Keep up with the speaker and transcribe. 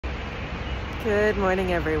Good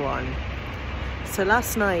morning, everyone. So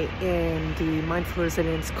last night in the Mindful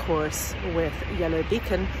Resilience course with Yellow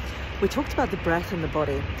Beacon, we talked about the breath in the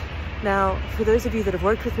body. Now, for those of you that have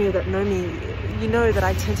worked with me or that know me, you know that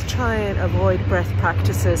I tend to try and avoid breath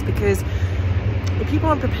practices because if people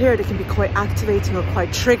aren't prepared, it can be quite activating or quite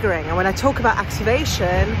triggering. And when I talk about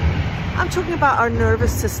activation, I'm talking about our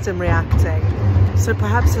nervous system reacting. So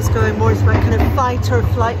perhaps it's going more into that kind of fight or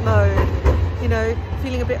flight mode, you know,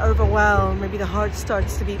 feeling a bit overwhelmed, maybe the heart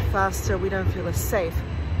starts to beat faster, we don't feel as safe.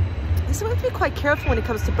 And so we have to be quite careful when it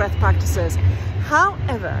comes to breath practices.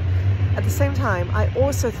 However, at the same time, I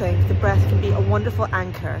also think the breath can be a wonderful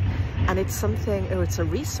anchor, and it's something, or it's a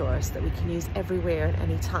resource that we can use everywhere at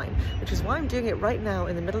any time, which is why I'm doing it right now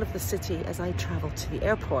in the middle of the city as I travel to the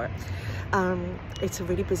airport. It's a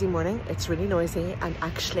really busy morning, it's really noisy, and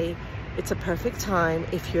actually it's a perfect time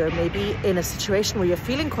if you're maybe in a situation where you're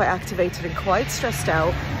feeling quite activated and quite stressed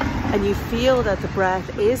out, and you feel that the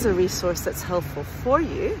breath is a resource that's helpful for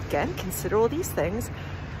you. Again, consider all these things,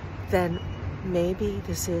 then maybe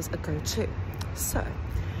this is a go-to. So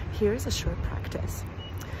here's a short practice.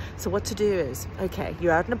 So what to do is, okay,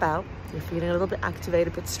 you're out and about, you're feeling a little bit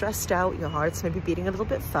activated, a bit stressed out, your heart's maybe beating a little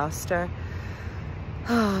bit faster.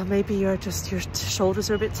 Maybe your shoulders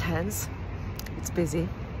are a bit tense, it's busy.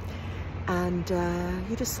 And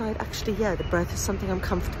you decide, actually, yeah, the breath is something I'm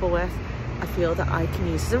comfortable with. I feel that I can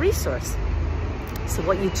use as a resource. So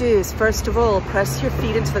what you do is, first of all, press your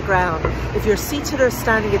feet into the ground. If you're seated or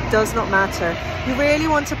standing, it does not matter. You really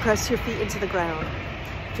want to press your feet into the ground.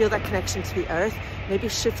 Feel that connection to the earth. Maybe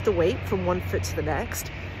shift the weight from one foot to the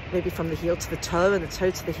next, maybe from the heel to the toe and the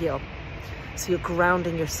toe to the heel. So you're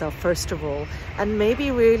grounding yourself first of all, and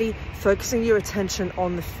maybe really focusing your attention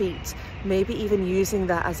on the feet, maybe even using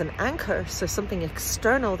that as an anchor, so something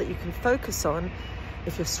external that you can focus on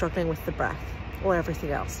if you're struggling with the breath or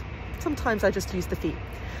everything else. Sometimes I just use the feet.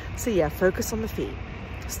 So yeah, focus on the feet.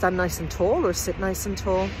 Stand nice and tall or sit nice and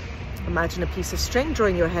tall. Imagine a piece of string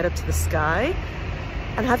drawing your head up to the sky,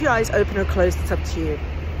 and have your eyes open or closed, it's up to you.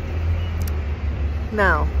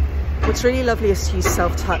 Now, what's really lovely is to use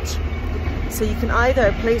self-touch. So you can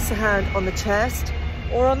either place a hand on the chest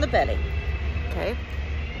or on the belly, okay?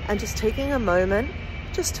 And just taking a moment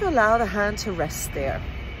just to allow the hand to rest there.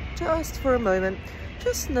 Just for a moment,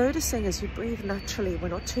 just noticing as you breathe naturally. We're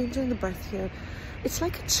not changing the breath here. It's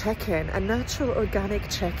like a check-in, a natural organic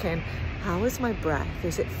check-in. How is my breath?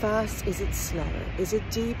 Is it fast? Is it slow? Is it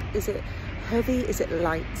deep? Is it heavy? Is it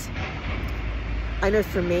light? I know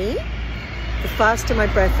for me, the faster my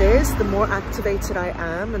breath is, the more activated I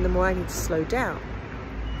am and the more I need to slow down.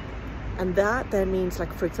 And that then means,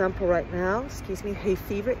 like, for example, right now, excuse me, hay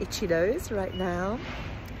fever, itchy nose, right now,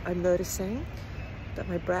 I'm noticing that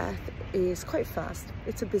my breath is quite fast.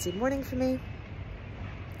 It's a busy morning for me.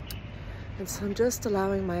 And so I'm just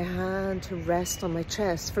allowing my hand to rest on my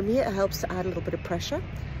chest. For me, it helps to add a little bit of pressure,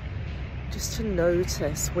 just to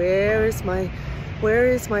notice, where is my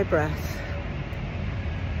breath?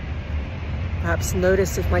 Perhaps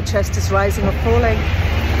notice if my chest is rising or falling,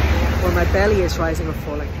 or my belly is rising or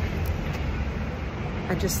falling.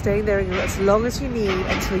 And just staying there as long as you need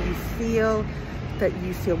until you feel that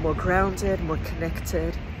you feel more grounded, more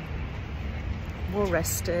connected, more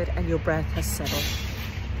rested, and your breath has settled.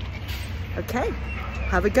 Okay,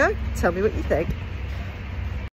 have a go. Tell me what you think.